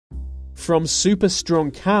From super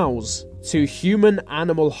strong cows to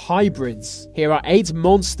human-animal hybrids, here are 8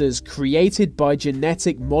 monsters created by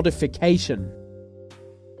genetic modification.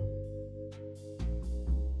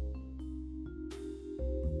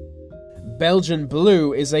 Belgian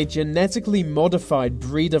Blue is a genetically modified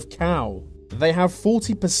breed of cow. They have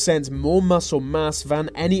 40% more muscle mass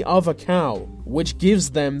than any other cow, which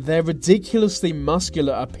gives them their ridiculously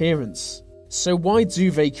muscular appearance. So why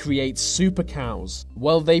do they create super cows?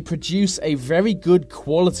 Well, they produce a very good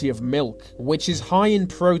quality of milk, which is high in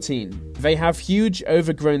protein. They have huge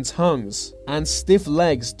overgrown tongues and stiff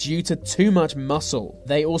legs due to too much muscle.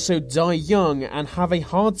 They also die young and have a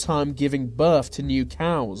hard time giving birth to new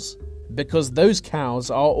cows, because those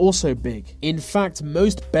cows are also big. In fact,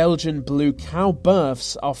 most Belgian Blue cow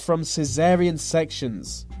births are from caesarean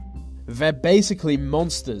sections. They're basically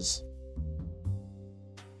monsters.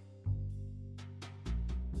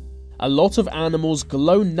 A lot of animals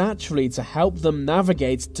glow naturally to help them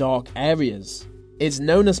navigate dark areas. It's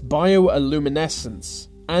known as bioluminescence,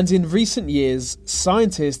 and in recent years,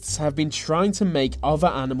 scientists have been trying to make other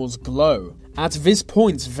animals glow. At this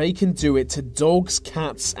point, they can do it to dogs,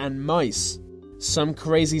 cats, and mice. Some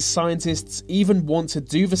crazy scientists even want to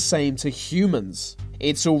do the same to humans.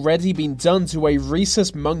 It's already been done to a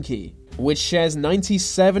rhesus monkey, which shares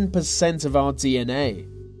 97% of our DNA.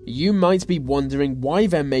 You might be wondering why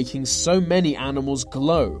they're making so many animals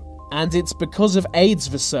glow, and it's because of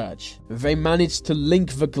AIDS research. They managed to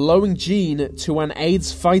link the glowing gene to an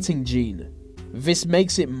AIDS-fighting gene. This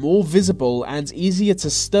makes it more visible and easier to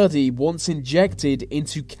study once injected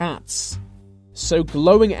into cats. So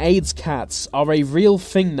glowing AIDS cats are a real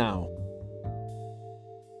thing now.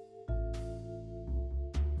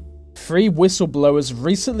 3 whistleblowers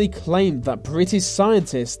recently claimed that British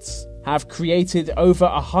scientists have created over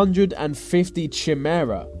 150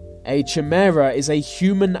 chimera. A chimera is a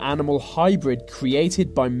human-animal hybrid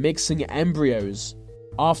created by mixing embryos.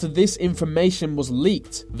 After this information was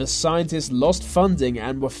leaked, the scientists lost funding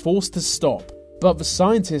and were forced to stop. But the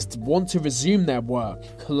scientists want to resume their work,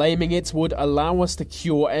 claiming it would allow us to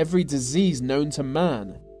cure every disease known to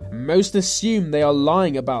man. Most assume they are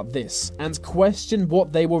lying about this and question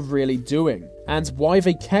what they were really doing, and why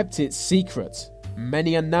they kept it secret.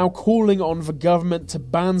 Many are now calling on the government to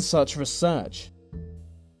ban such research.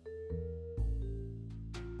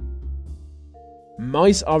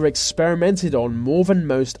 Mice are experimented on more than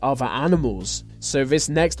most other animals, so this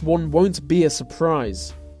next one won't be a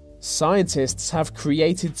surprise. Scientists have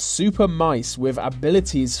created super mice with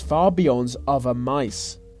abilities far beyond other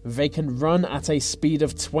mice. They can run at a speed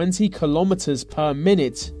of 20 kilometers per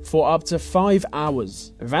minute for up to 5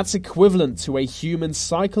 hours. That's equivalent to a human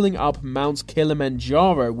cycling up Mount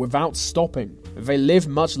Kilimanjaro without stopping. They live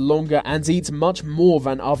much longer and eat much more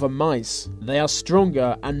than other mice. They are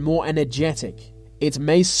stronger and more energetic. It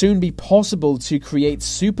may soon be possible to create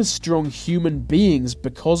super strong human beings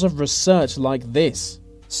because of research like this.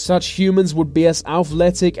 Such humans would be as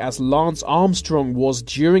athletic as Lance Armstrong was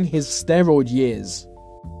during his steroid years.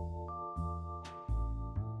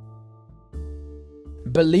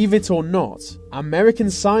 Believe it or not,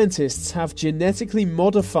 American scientists have genetically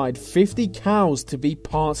modified 50 cows to be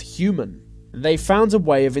part human. They found a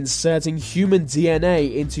way of inserting human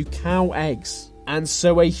DNA into cow eggs, and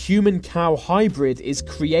so a human-cow hybrid is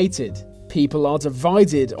created. People are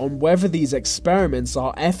divided on whether these experiments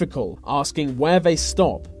are ethical, asking where they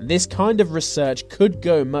stop. This kind of research could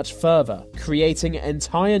go much further, creating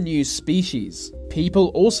entire new species. People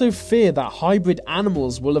also fear that hybrid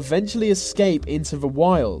animals will eventually escape into the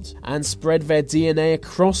wild and spread their DNA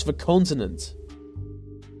across the continent.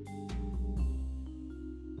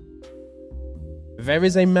 There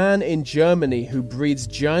is a man in Germany who breeds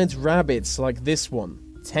giant rabbits like this one.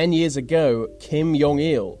 10 years ago, Kim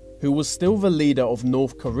Jong-il, who was still the leader of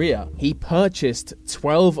North Korea, he purchased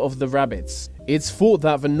 12 of the rabbits. It's thought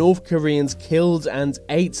that the North Koreans killed and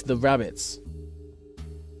ate the rabbits.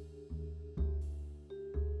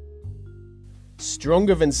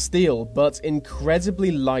 Stronger than steel, but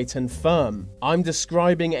incredibly light and firm. I'm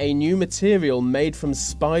describing a new material made from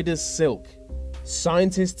spider's silk.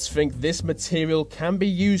 Scientists think this material can be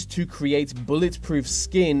used to create bulletproof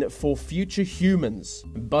skin for future humans,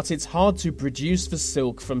 but it's hard to produce the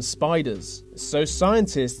silk from spiders. So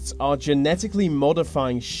scientists are genetically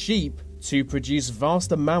modifying sheep to produce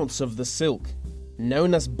vast amounts of the silk.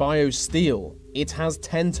 Known as biosteel, it has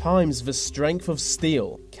 10 times the strength of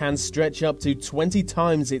steel, can stretch up to 20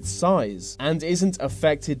 times its size, and isn't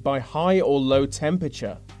affected by high or low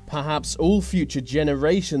temperature. Perhaps all future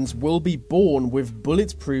generations will be born with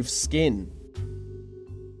bulletproof skin.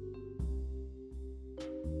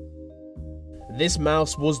 This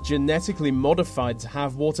mouse was genetically modified to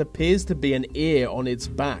have what appears to be an ear on its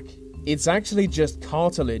back. It's actually just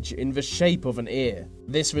cartilage in the shape of an ear.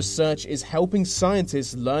 This research is helping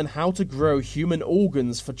scientists learn how to grow human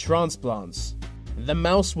organs for transplants. The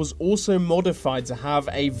mouse was also modified to have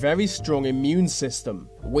a very strong immune system,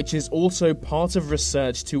 which is also part of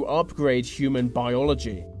research to upgrade human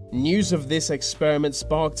biology. News of this experiment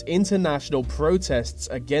sparked international protests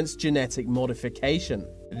against genetic modification.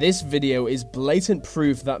 This video is blatant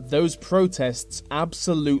proof that those protests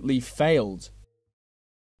absolutely failed.